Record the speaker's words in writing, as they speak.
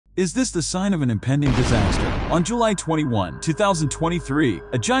Is this the sign of an impending disaster? On July 21, 2023,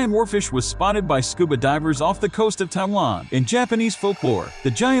 a giant oarfish was spotted by scuba divers off the coast of Taiwan. In Japanese folklore,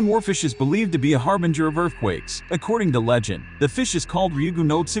 the giant oarfish is believed to be a harbinger of earthquakes. According to legend, the fish is called Ryugu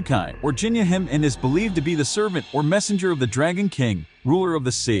no tsukai, or Jinja and is believed to be the servant or messenger of the Dragon King, ruler of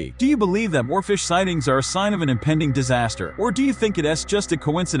the sea. Do you believe that oarfish sightings are a sign of an impending disaster, or do you think it's just a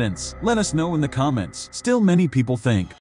coincidence? Let us know in the comments. Still, many people think